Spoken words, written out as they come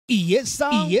Y esta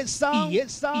es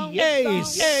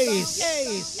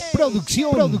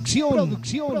producción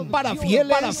para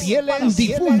fieles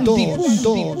difuntos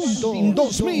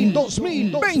 2022.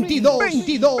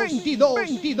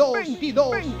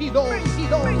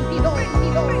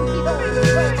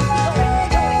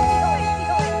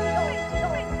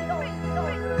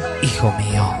 Hijo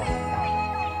mío,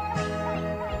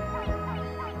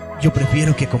 yo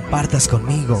prefiero que compartas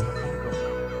conmigo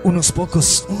unos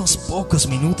pocos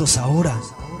minutos ahora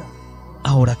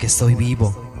que estoy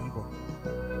vivo,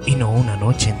 y no una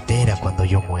noche entera cuando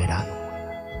yo muera.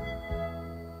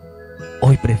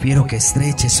 Hoy prefiero que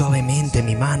estreches suavemente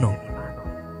mi mano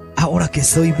ahora que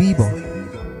estoy vivo,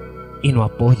 y no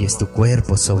apoyes tu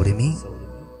cuerpo sobre mí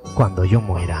cuando yo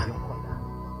muera.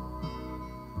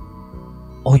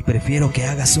 Hoy prefiero que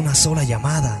hagas una sola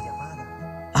llamada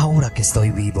ahora que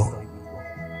estoy vivo,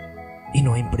 y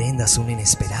no emprendas un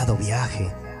inesperado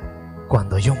viaje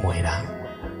cuando yo muera.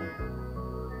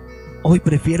 Hoy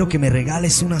prefiero que me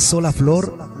regales una sola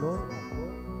flor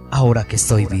ahora que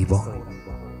estoy vivo,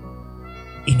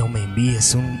 y no me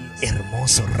envíes un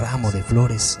hermoso ramo de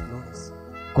flores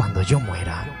cuando yo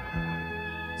muera.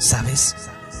 ¿Sabes?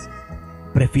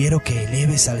 Prefiero que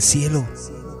eleves al cielo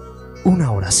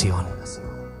una oración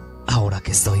ahora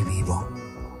que estoy vivo,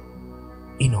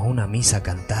 y no una misa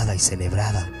cantada y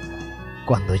celebrada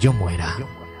cuando yo muera.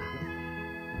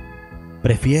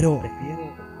 Prefiero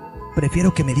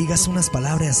que me digas unas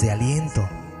palabras de aliento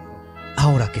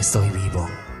ahora que estoy vivo,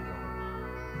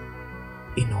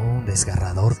 y no un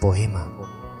desgarrador poema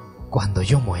cuando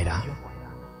yo muera.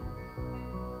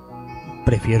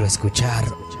 Prefiero escuchar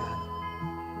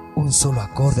un solo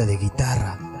acorde de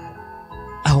guitarra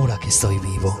ahora que estoy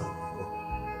vivo,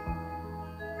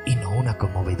 y no una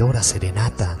conmovedora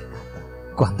serenata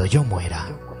cuando yo muera.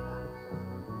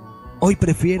 Hoy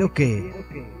prefiero que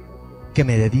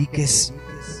me dediques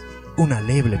una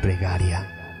leve plegaria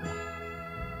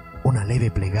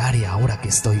ahora que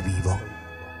estoy vivo,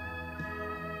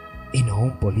 y no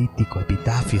un político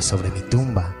epitafio sobre mi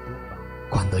tumba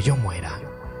cuando yo muera.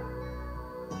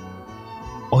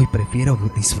 Hoy prefiero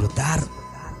disfrutar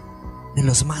de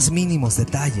los más mínimos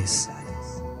detalles,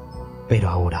 pero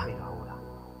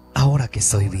ahora que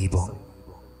estoy vivo,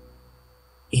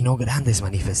 y no grandes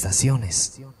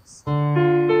manifestaciones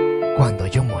cuando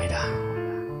yo muera.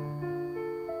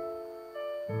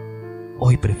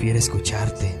 Hoy prefiero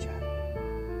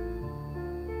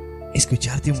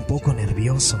escucharte un poco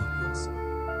nervioso,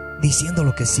 diciendo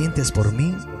lo que sientes por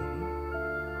mí,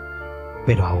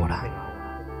 pero ahora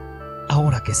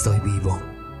que estoy vivo,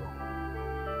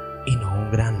 y no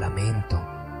un gran lamento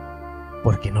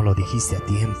porque no lo dijiste a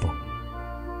tiempo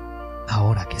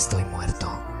ahora que estoy muerto.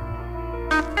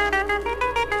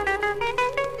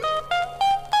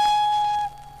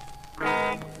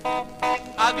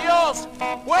 Adiós,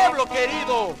 pueblo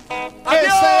querido.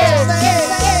 Adiós.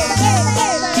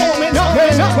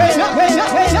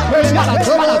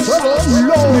 Para todos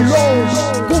los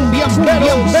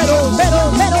cumbiamberos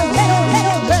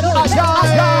allá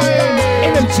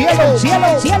en el cielo,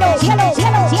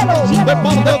 de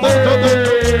parte de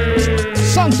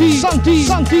Santy,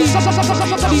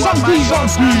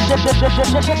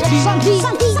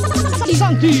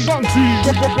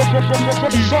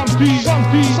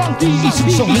 y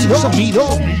su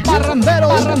sonido barrandero.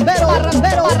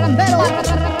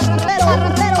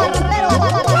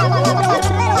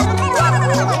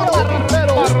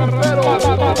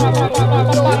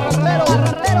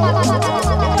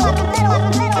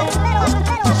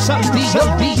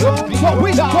 Santillo,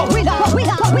 cuida.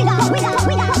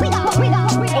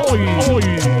 Hoy,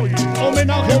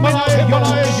 homenaje a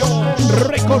ellos,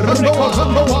 recorriendo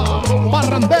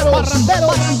barrandero.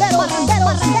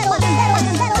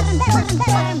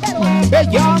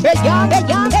 Bella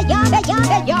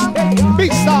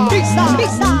vista.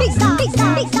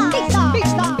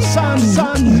 San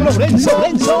Lorenzo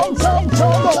 25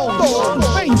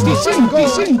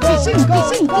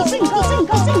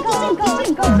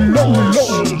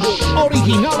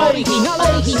 original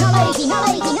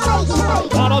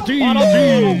para ti.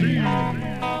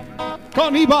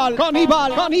 Caníbal.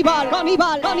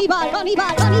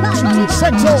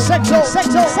 Sexo.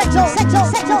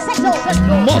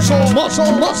 Mozo.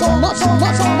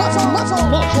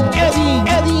 Eddie.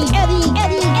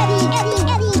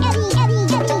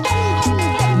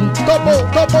 Topo.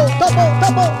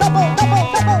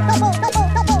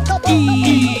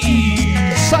 Y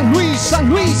San Luis.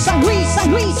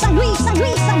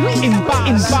 En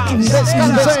paz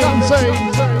descanse.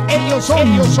 Ellos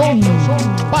son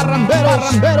barranderos.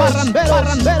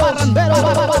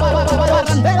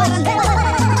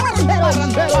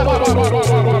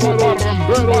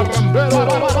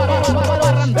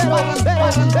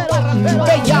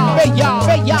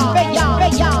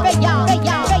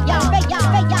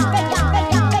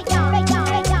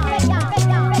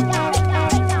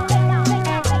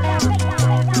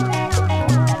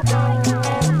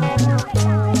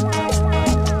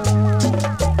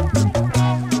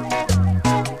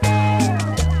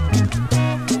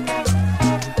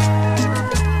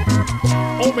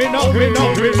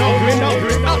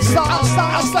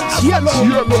 hasta el cielo,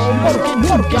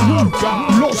 porque nunca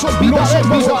los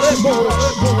olvidaremos.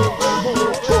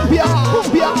 Cumbia,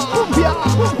 cumbia, cumbia,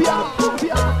 cumbia,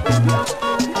 cumbia.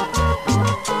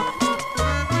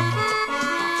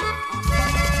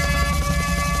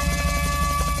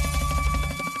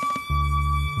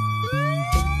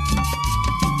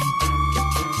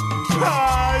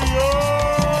 ¡Ay,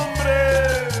 hombre!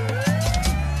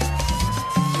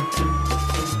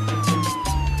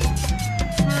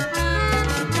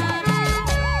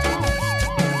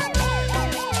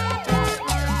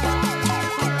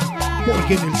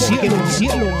 Porque en el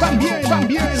cielo también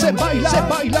se baila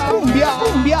cumbia,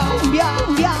 cumbia, cumbia,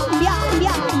 cumbia, cumbia,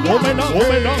 cumbia.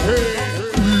 Homenaje,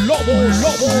 lobos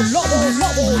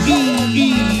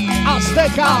y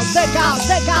aztecas,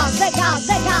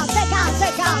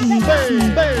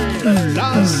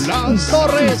 las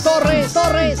torres.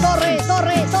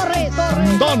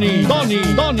 Doni.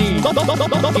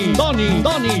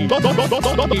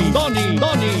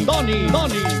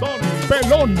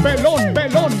 Pelón.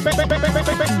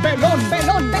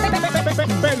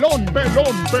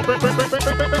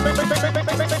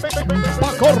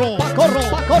 Pacorro.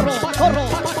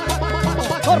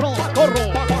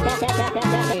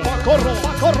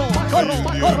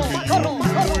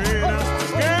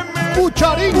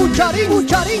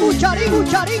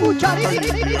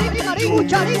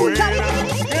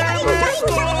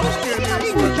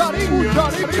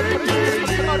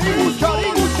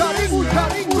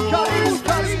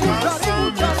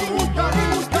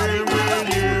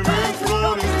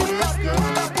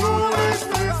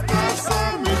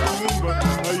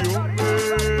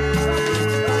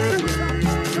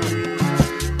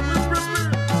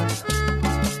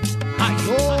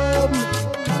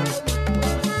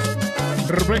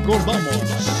 Recordamos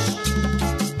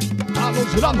a los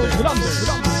grandes,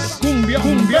 cumbiero,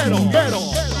 grande,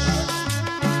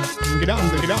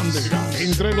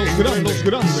 entre los grandes,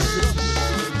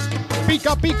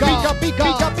 pica,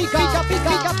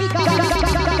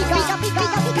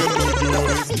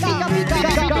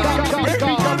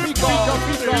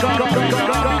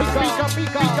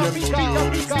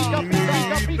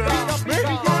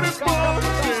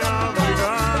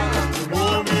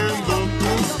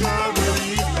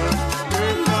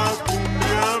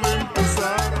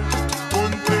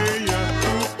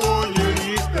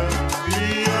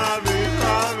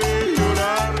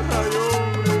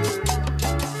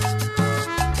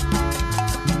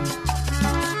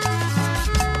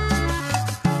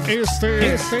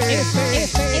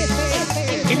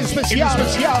 en especial,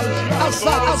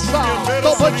 hasta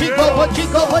Topo Chico,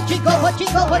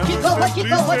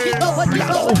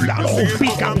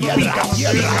 pica,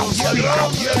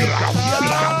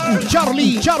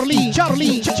 Charlie,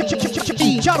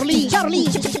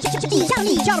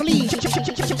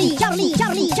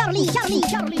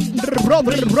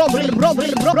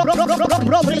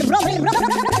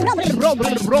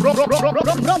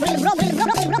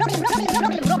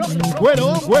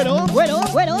 Güero,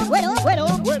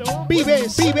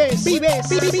 pibes,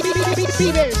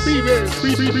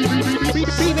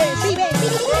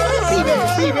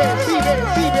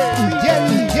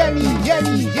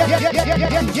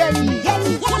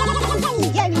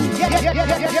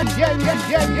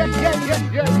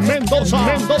 Mendoza,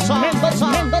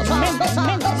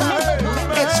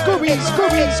 Scooby,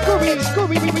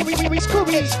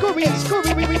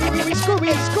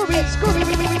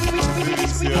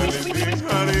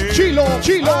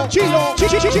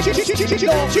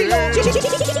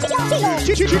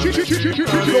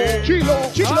 Chilo,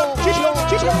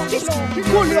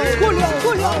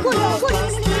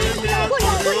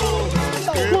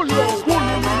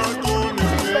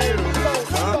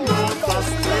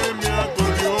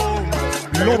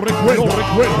 lo recuerda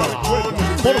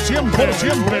por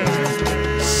siempre.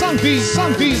 Santy,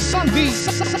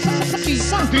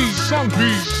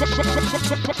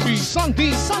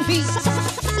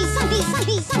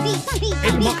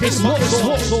 el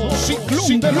majestuoso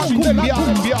ciclón de la cumbia.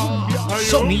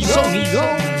 Sonido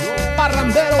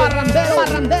parrandero.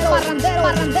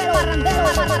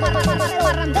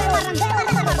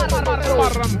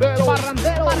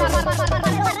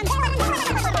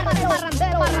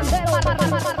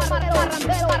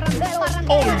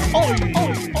 Hoy,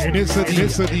 en ese día,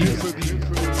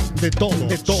 de todo,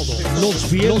 los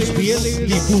fieles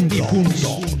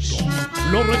difuntos.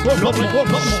 Lo recordamos,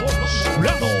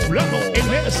 plano,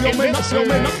 en ese homenaje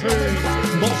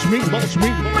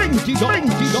 2022.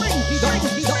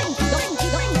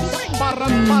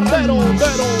 Parrandero,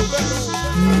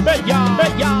 bella.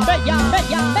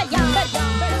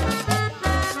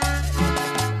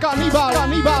 Caníbal.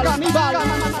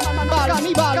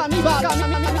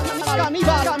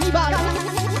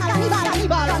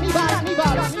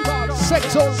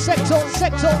 Sexo, sexo,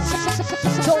 sexo,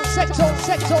 sexo, sexo,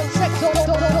 sexo, sexo,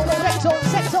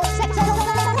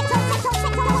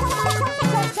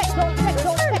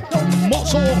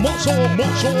 mozo, mozo,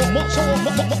 mozo, mozo,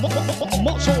 mozo, mozo,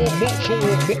 mozo,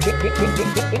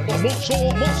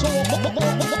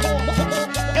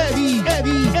 Eddie,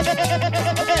 Eddie,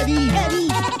 Eddie,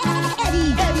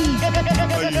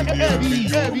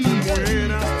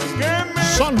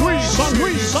 San Luis, San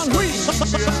Luis, San Luis,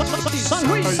 San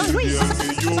Luis, San Luis,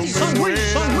 San Luis,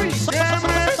 San Luis,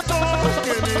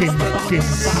 que en paz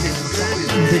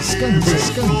descanse,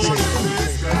 descanse.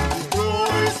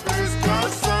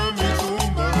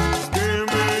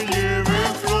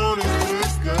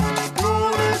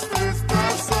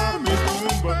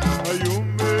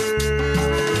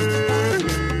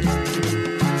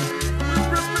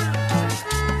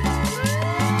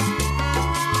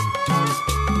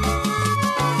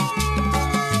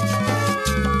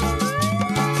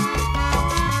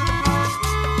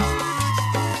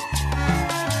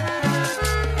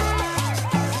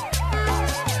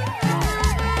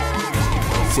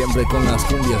 Siempre con las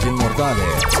cumbias inmortales.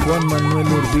 Juan Manuel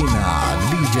Urbina,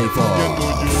 DJ Fox. Ya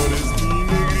no llores, mi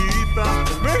negrita,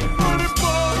 mejor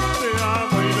ponte a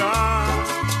bailar.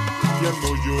 Ya no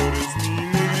llores, mi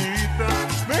negrita,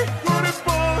 mejor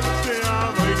ponte a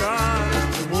bailar.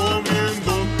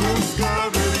 Moviendo tus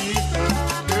caderitas,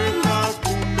 que la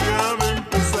cumbia va a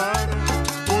empezar.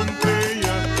 Ponte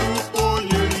ya tu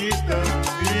pollerita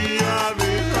y ya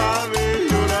deja de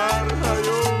llorar, ay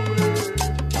hombre.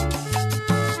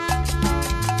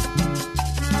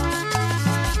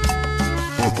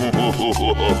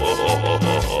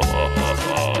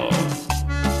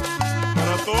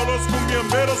 Para todos los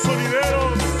cumbiamberos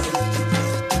sonideros,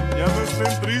 ya no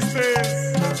estén tristes,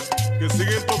 que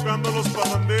siguen tocando los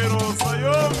palanderos. ¡Ay,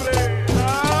 hombre!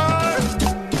 ¡Ay!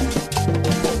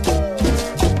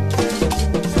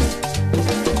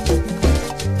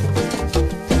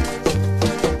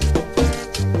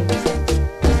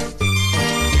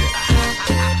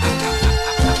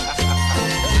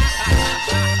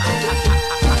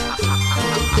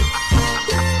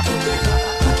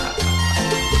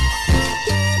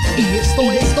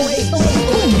 Esto es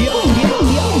cumbia,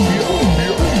 cumbia,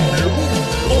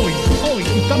 hoy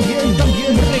también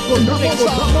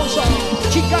recordamos a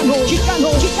Chicano,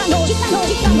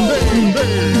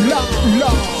 la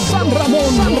San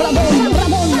Ramón,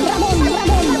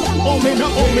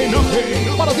 homenaje,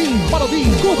 para ti,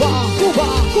 Cuba,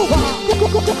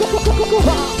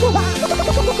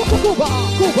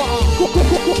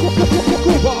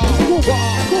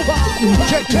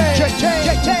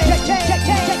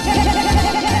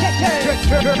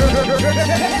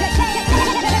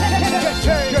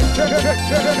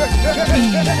 y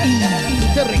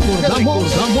te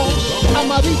recordamos,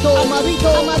 amadito,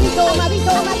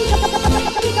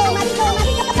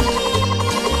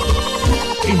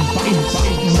 en paz,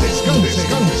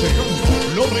 descanse,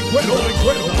 lo recuerda,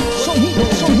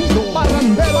 sonido,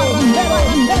 parrandero,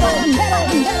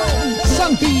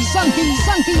 Santy,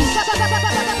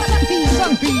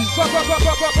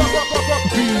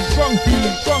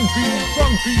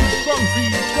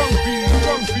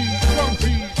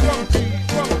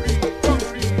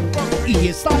 y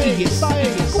esta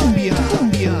es cumbia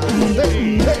de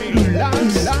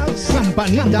las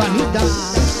campanitas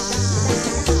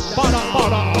para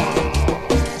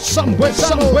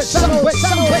Sambuesano,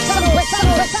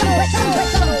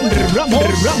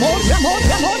 Ramos,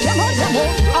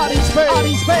 Arispe,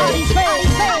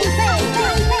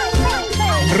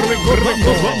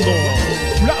 recordando,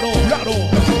 claro,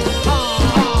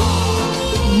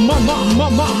 mamá,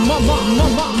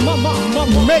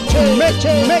 meche,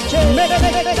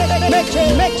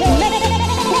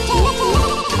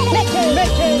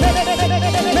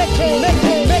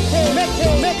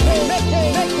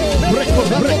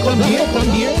 recordando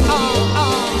también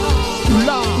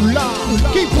la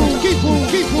Kipu,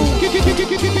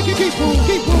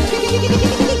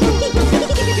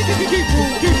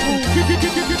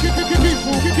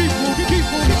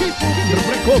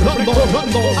 recordando el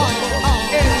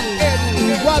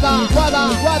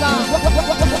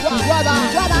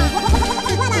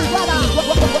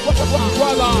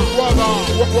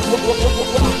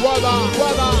Guada,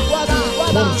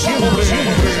 por siempre.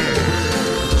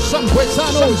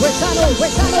 Sanbuesano.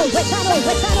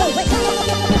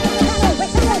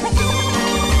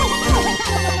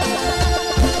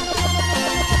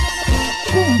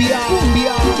 Cumbia.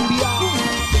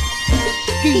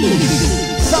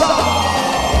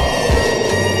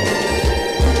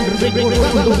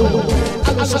 Recordando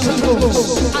a los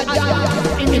amigos allá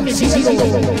en el cielo,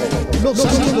 los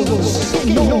amigos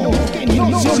que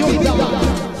no se olvidan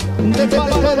de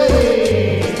parte de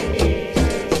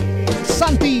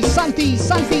Santy, Santy,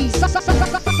 Santy, Santy,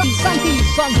 Santy,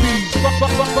 Santy,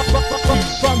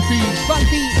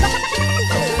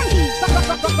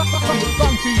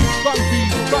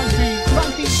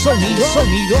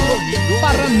 sonido,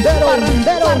 parrandero,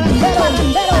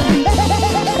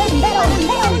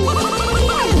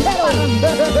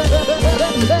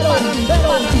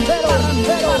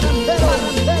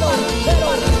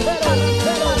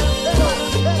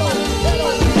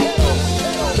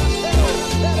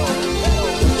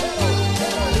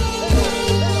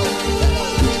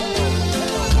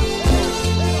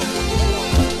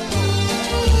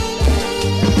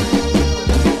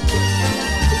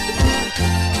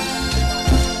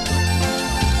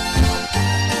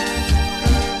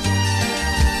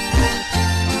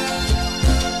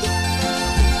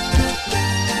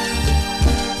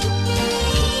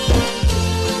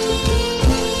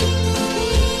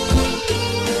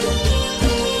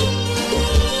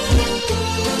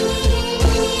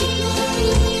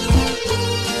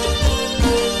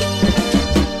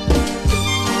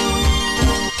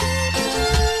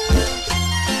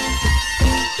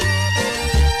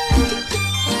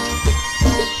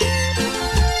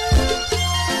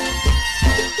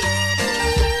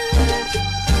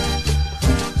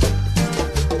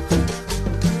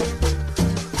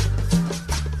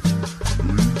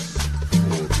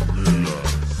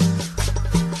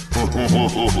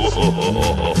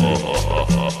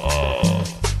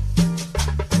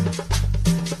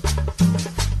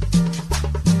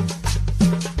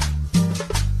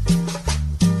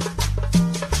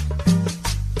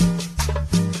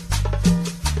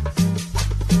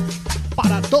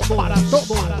 para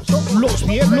todos los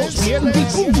fieles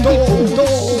difuntos.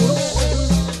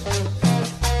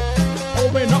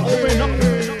 Homenaje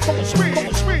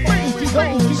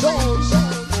 2022.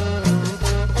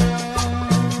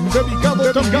 Dedicado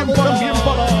también para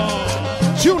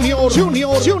Junior.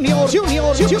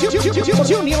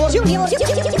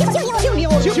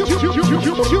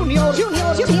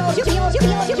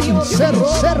 Cerro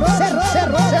del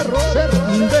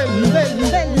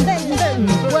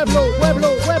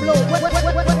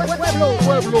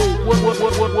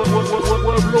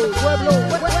pueblo.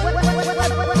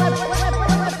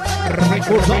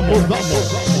 Recordamos,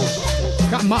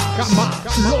 jamás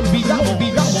lo olvidamos.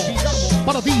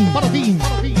 Para ti,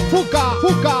 Fuca.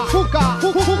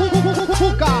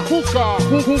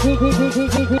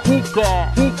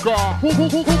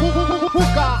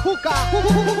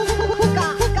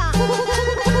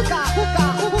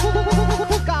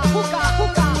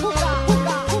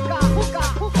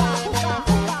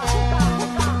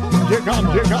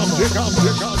 Llegamos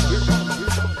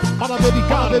para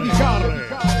dedicar.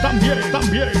 También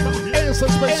es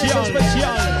especial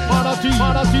para ti.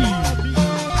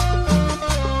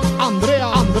 Andrea.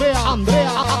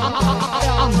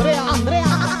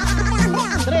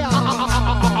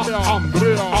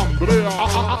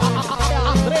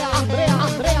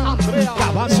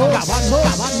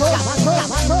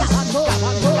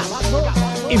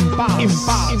 En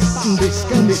paz,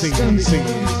 descanse.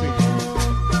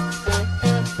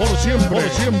 Por siempre,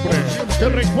 te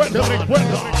recuerda.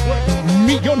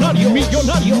 Millonario.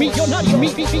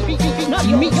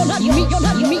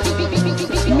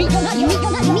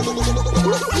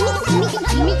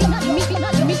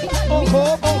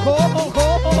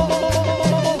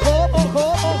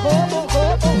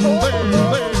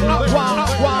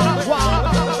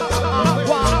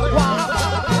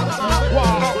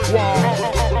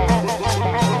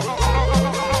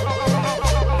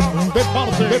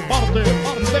 De parte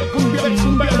del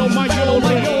cumbiero mayor.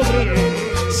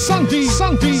 Santy.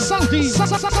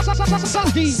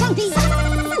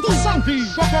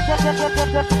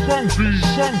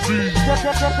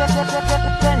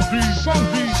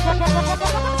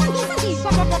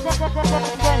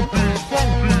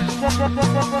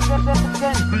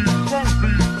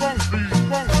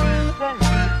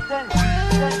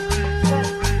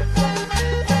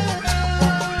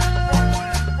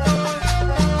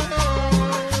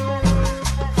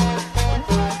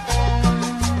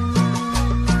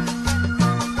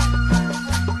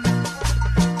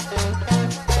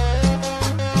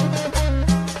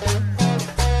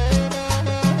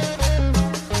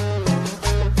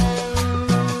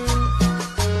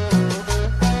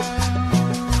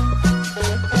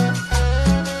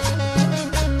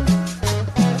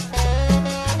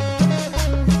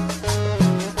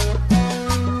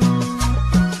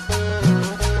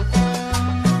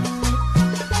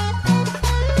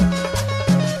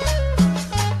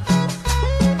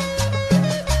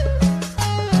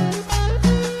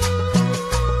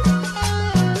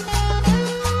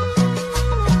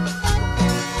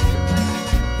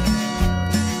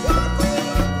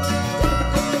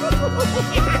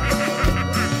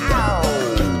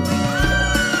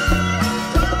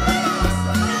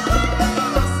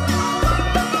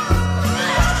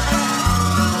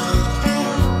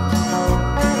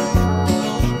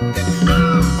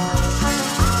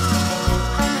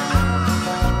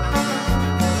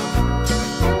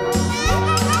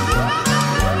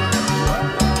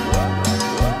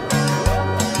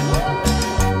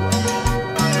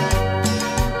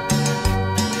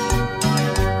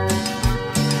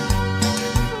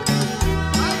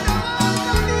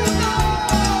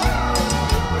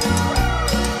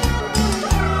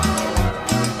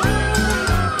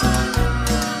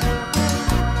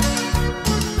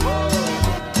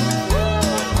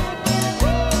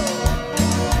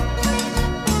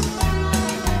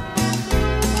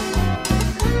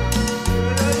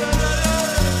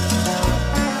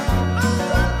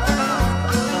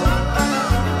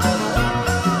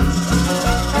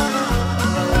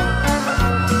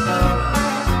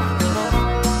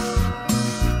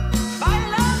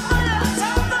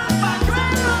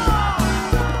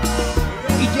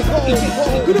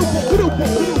 Grupo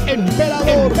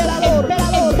Emperador.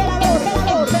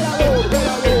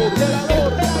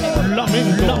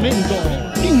 Lamento.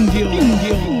 Indio.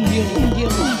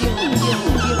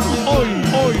 Hoy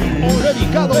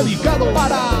dedicado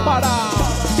para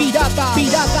pirata.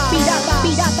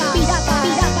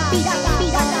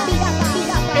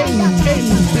 En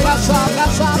plaza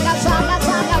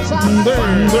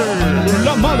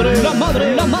de la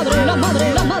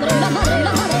madre.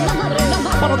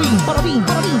 Para ti.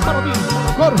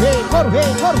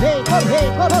 Jorge.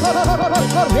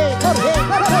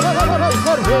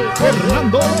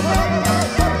 Fernando.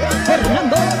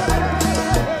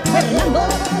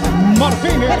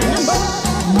 Martínez.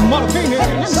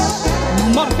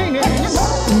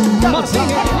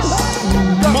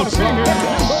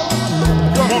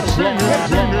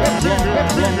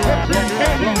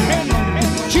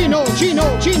 Chino.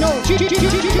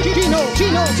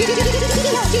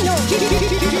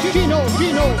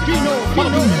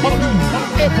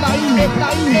 Efraín.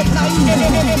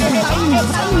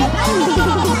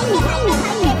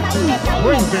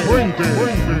 Fuente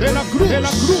de la Cruz.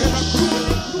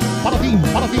 Para ti.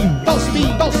 Tosti.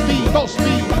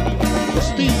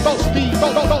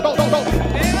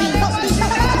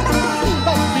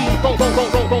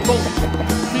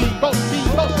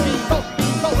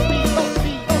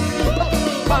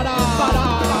 Para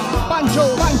Pancho.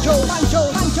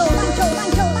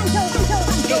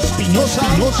 Espinosa.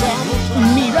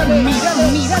 Miran.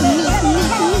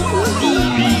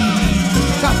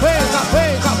 Café.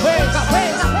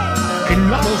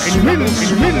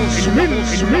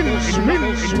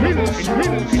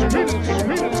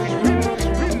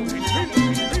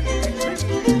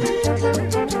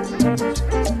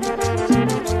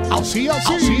 Así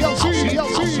hacemos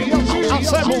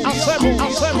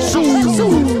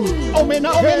su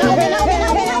homenaje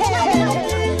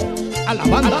a la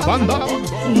banda.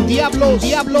 Diablo.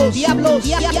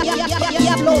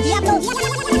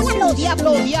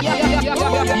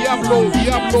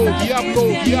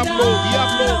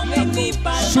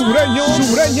 Sureño.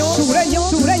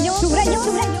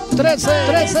 13.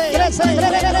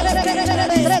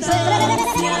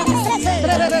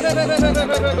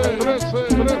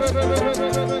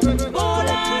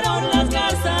 Volaron las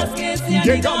garzas que se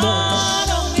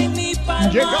Llegamos en mi palma.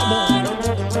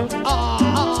 a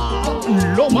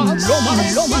lo más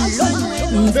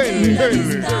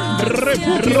del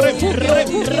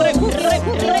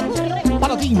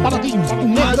para ti,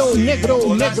 negro,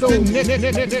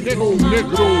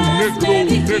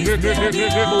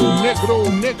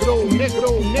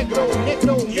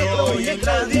 Y hoy en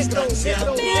la distancia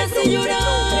me hace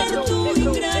llorar tu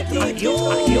ingratitud.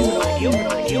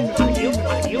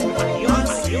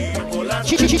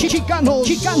 Chicano,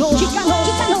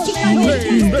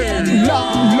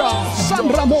 la San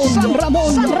Ramón,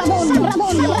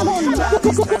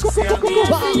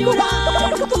 Cuba,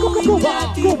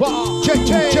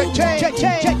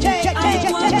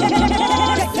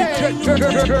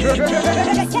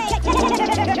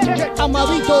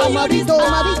 Amadito.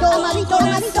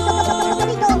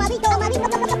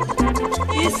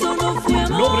 Eso no fue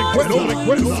amor. Lo recuerdo.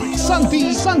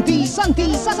 Santy.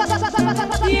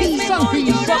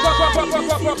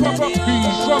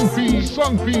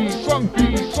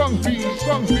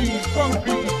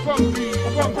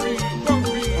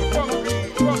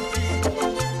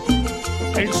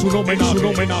 Es un homenaje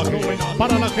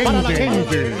para la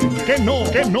gente que no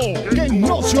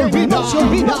se olvida.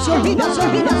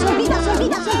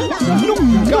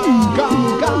 Nunca.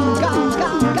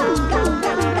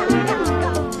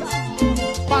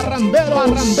 Parrandero.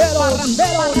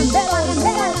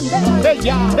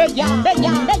 Bella.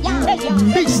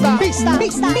 Vista.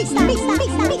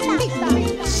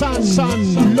 San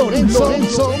Lorenzo.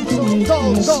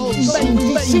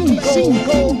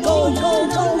 225.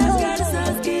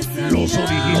 Los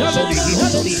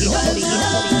originales.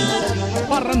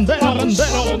 Parranderos.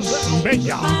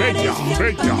 Bella.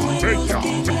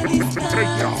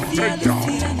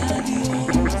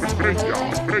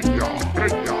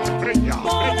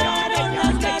 Volaron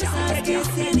las garzas que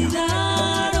se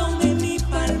anidaron en mi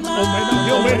palma.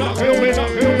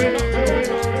 Homenaje.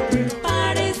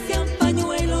 Parecían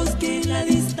pañuelos que en la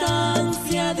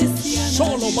distancia decían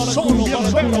Solo para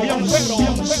cumbiambero.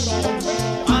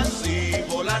 Así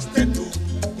volaste tú.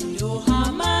 Pero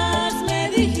jamás me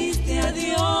dijiste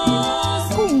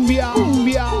adiós. Cumbia. Y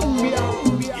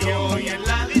hoy en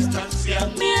la distancia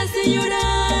Me hace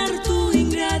llorar tu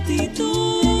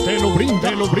ingratitud. Te lo brinda.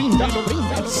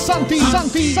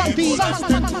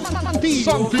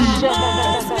 Santy.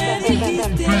 Jamás me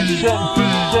dijiste adiós.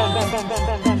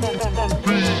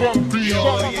 y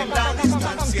hoy en la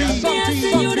distancia me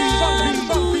hace llorar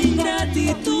tu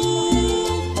ingratitud.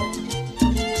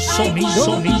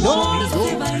 Sonido,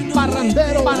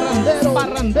 parrandero, parrandero,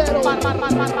 parrandero, parrandero,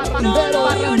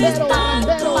 parrandero,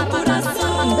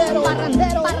 parrandero, parrandero,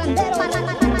 parrandero,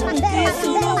 parrandero, es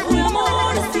un ojo de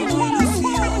amor sin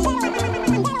ilusión.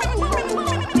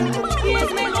 Y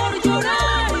es mejor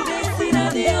llorar y decir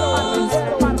adiós.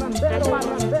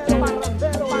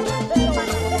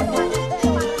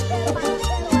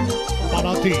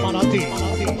 Para ti,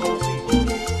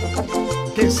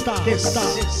 que está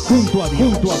junto a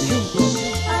Dios.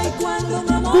 Ay, cuando mi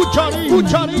amor Cucharín.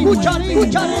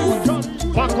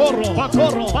 Pacorro.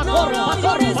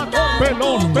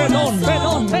 Pelón.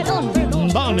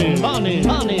 Dale.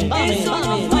 eso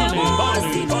no fue amor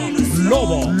sin ilusión.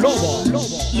 Lobo.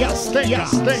 Y Azteca.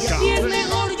 Y es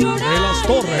mejor llorar. En las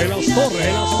torres.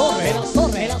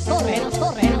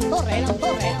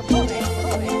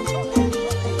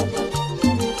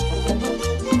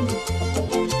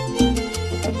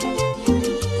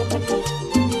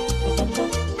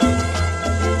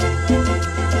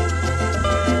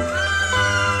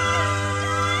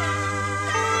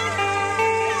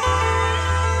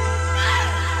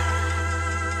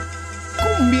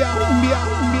 Cumbia.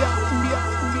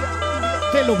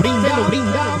 Te lo brinda.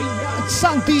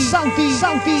 Santy.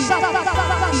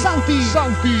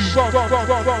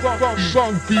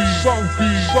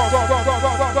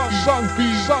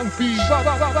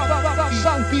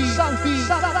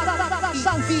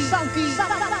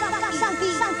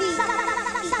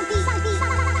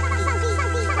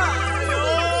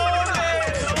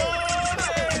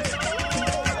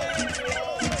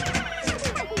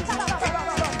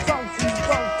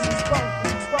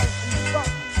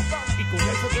 Y con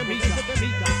eso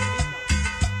temita.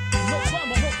 Nos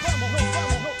vamos.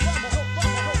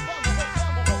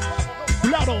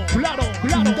 Claro.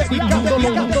 Dedicándolo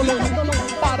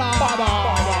para.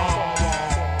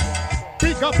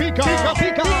 Pica.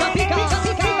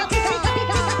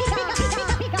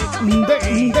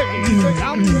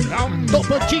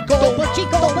 Topo Chico.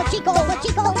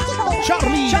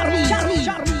 Charlie.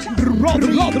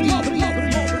 Rodri.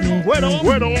 Bueno.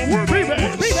 Vive.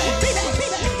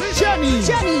 Jenny.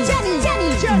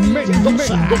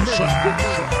 Mendoza.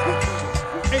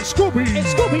 Scooby.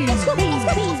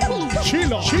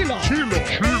 Chilo.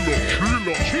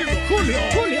 Julio.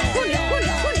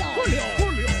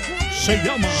 Se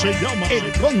llama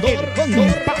el cóndor.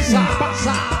 Pasa.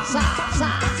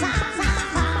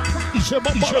 Y se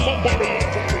va.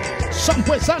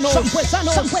 Sampuesano.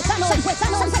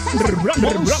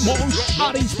 Ramos.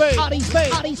 Arispe.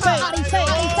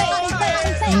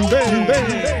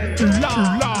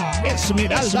 La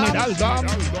Esmeralda.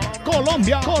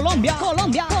 Colombia.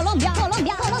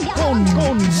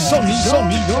 Con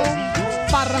sonido.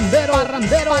 Parrandero.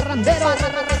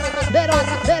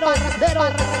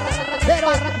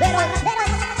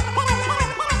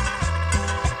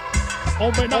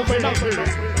 Homenaje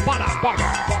para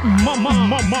mamá.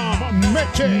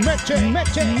 Meche.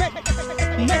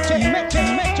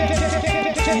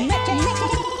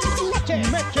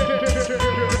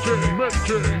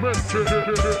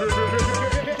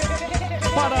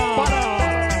 Para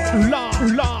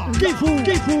la Kifu.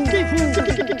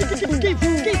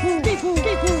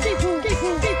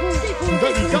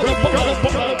 Dedicado para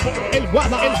el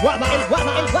Guada.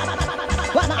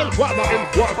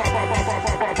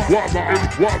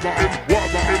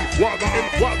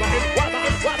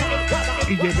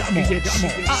 Y llegamos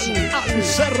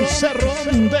al cerro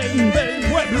del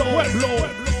pueblo.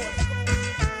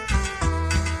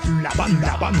 La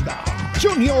banda.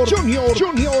 Junior.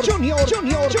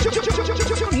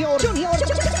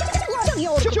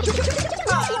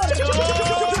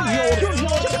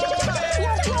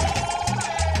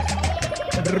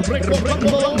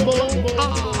 Recordando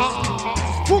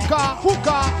Fuca.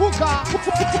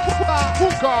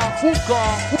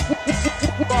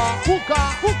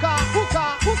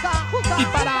 Y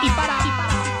para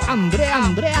Andrea.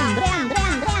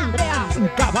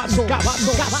 Cabazo.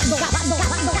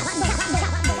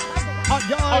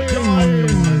 Allá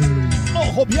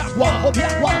Ojo de Agua.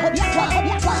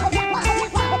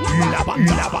 La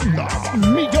banda.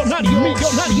 Millonario.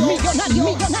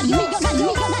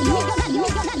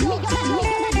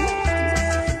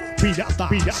 Pirata.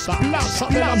 Plaza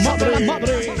de la Madre.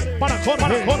 Para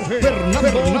Jorge.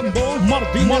 Fernando.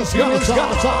 Martínez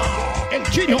Garza. El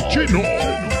chino.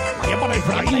 Allá para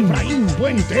Efraín.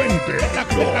 Puente. La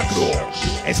Cruz.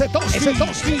 Ese Tosti.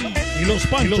 Y los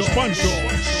Panchos.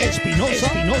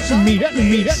 Espinosa.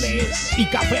 Mireles. Y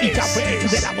Café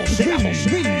de la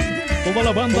 2000. Toda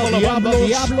la banda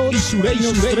Diablos y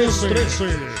Sureños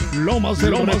 13. Lomas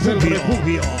del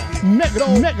Refugio. Negro.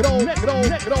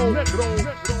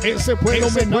 Ese fue el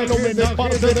homenaje de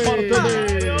parte de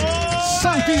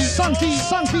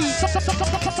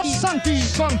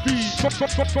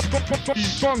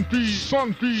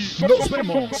Santy. Nos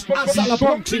vemos hasta la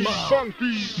próxima.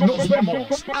 Nos vemos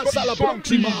hasta la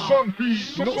próxima.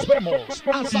 Nos vemos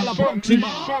hasta la próxima.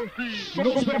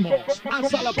 Nos vemos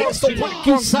hasta la próxima. Esto fue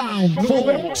King Sound. Nos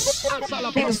vemos hasta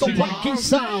la próxima. Esto fue King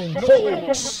Sound.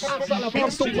 Hasta la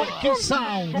próxima. King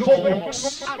Sound.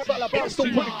 Hasta la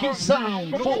próxima. King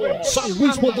Sound. San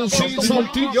Luis Potosí,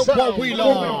 Saltillo,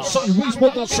 Coahuila. San Luis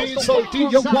Potosí,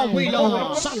 Saltillo,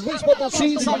 Coahuila. San Luis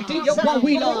Potosí, Saltillo,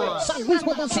 Coahuila. San Luis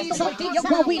Potosí, Saltillo,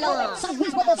 Coahuila. San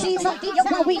Luis Potosí, Saltillo,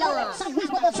 Coahuila. San Luis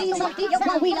Potosí, Saltillo,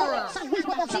 Coahuila. San Luis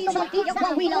Potosí, Saltillo,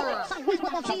 Coahuila. San Luis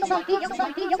Potosí, Saltillo.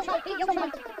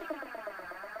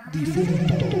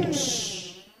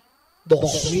 Difuntos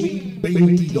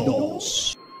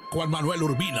 2022. Juan Manuel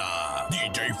Urbina,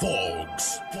 DJ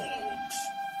Fox.